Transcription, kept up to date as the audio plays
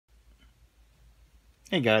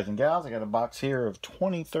Hey guys and gals, I got a box here of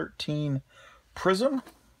 2013 Prizm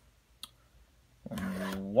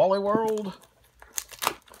Wally World.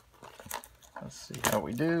 Let's see how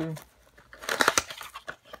we do.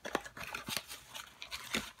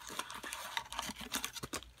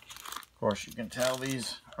 Of course, you can tell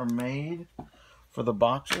these are made for the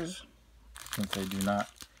boxes since they do not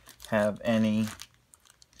have any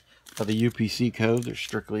of the UPC code. They're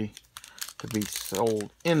strictly to be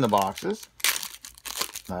sold in the boxes.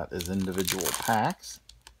 That is individual packs.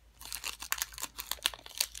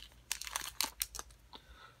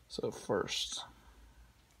 So first,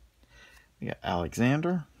 we got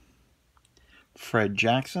Alexander, Fred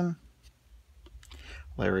Jackson,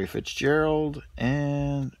 Larry Fitzgerald,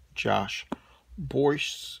 and Josh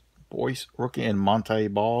Boyce rookie, and Monte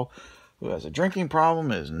Ball, who has a drinking problem,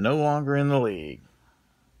 is no longer in the league.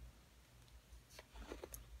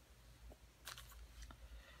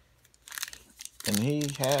 And he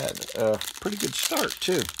had a pretty good start,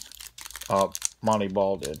 too. Monty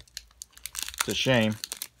Ball did. It's a shame.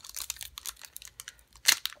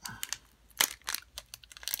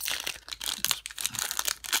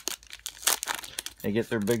 They get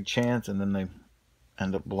their big chance, and then they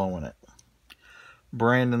end up blowing it.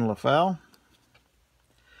 Brandon LaFell.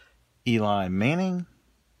 Eli Manning.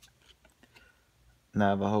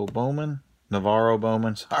 Navarro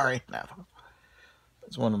Bowman, sorry, Navajo.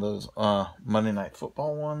 It's one of those Monday Night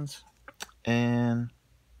Football ones. And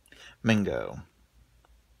Mingo.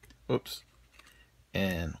 Oops.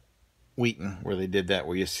 And Wheaton, where they did that,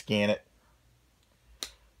 where you scan it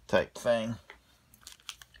type thing.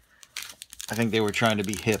 I think they were trying to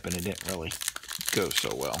be hip, and it didn't really go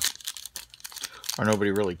so well. Or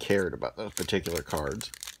nobody really cared about those particular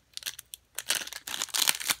cards.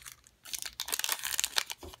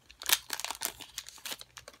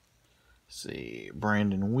 See,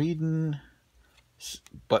 Brandon Whedon,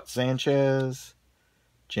 Butt Sanchez,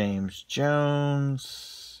 James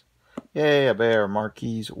Jones, yay, a bear,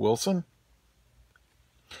 Marquise Wilson,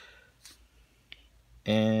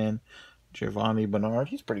 and Giovanni Bernard.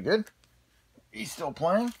 He's pretty good. He's still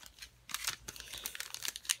playing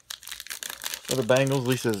for the Bengals, at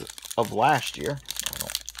least as of last year.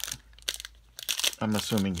 I'm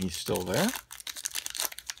assuming he's still there.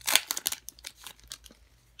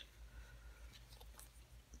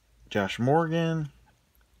 Josh Morgan,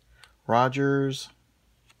 Rogers,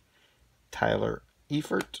 Tyler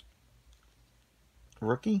Eifert,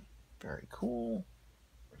 rookie, very cool.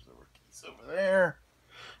 There's the rookies over there.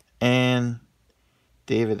 And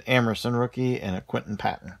David Amerson, rookie, and a Quentin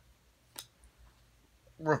Patton,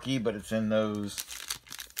 rookie, but it's in those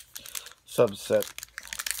subset.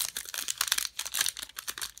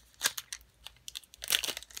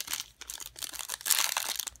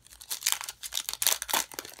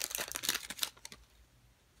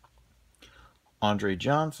 Andre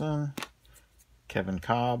Johnson, Kevin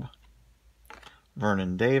Cobb,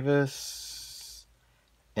 Vernon Davis,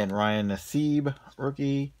 and Ryan Nassib,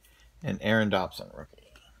 rookie, and Aaron Dobson, rookie.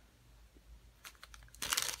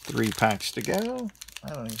 3 packs to go. I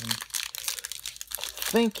don't even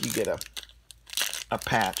think you get a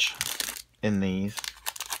patch in these,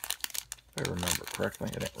 if I remember correctly.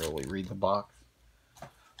 I didn't really read the box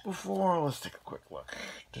before. Let's take a quick look.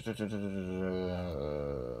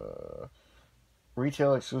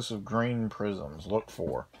 Retail exclusive green prisms. Look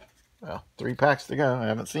for. Well, 3 packs to go. I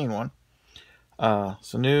haven't seen one.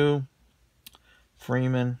 Sanu,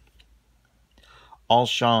 Freeman,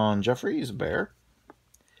 Alshon Jeffries, bear,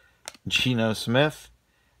 Geno Smith,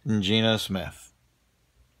 and Geno Smith.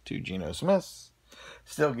 2 Geno Smiths.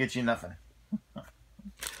 Still get you nothing.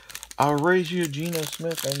 I'll raise you a Geno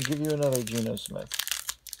Smith and give you another Geno Smith.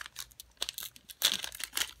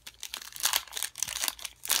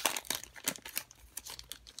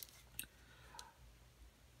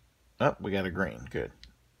 Oh, we got a green. Good.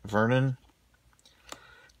 Vernon,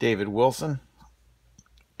 David Wilson,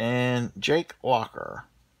 and Jake Walker.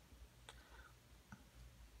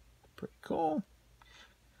 Pretty cool.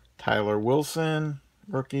 Tyler Wilson,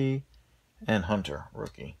 rookie, and Hunter,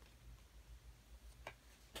 rookie.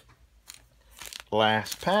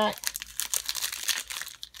 Last pack.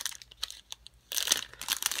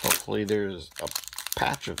 Hopefully there's a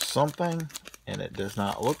patch of something, and it does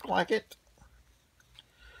not look like it.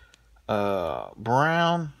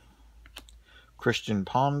 Brown, Christian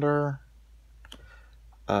Ponder,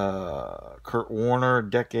 Kurt Warner,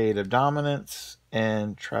 Decade of Dominance,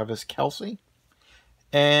 and Travis Kelce,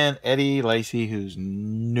 and Eddie Lacy, who's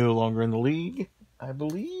no longer in the league, I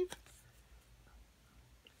believe.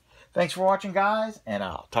 Thanks for watching, guys, and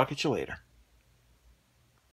I'll talk at you later.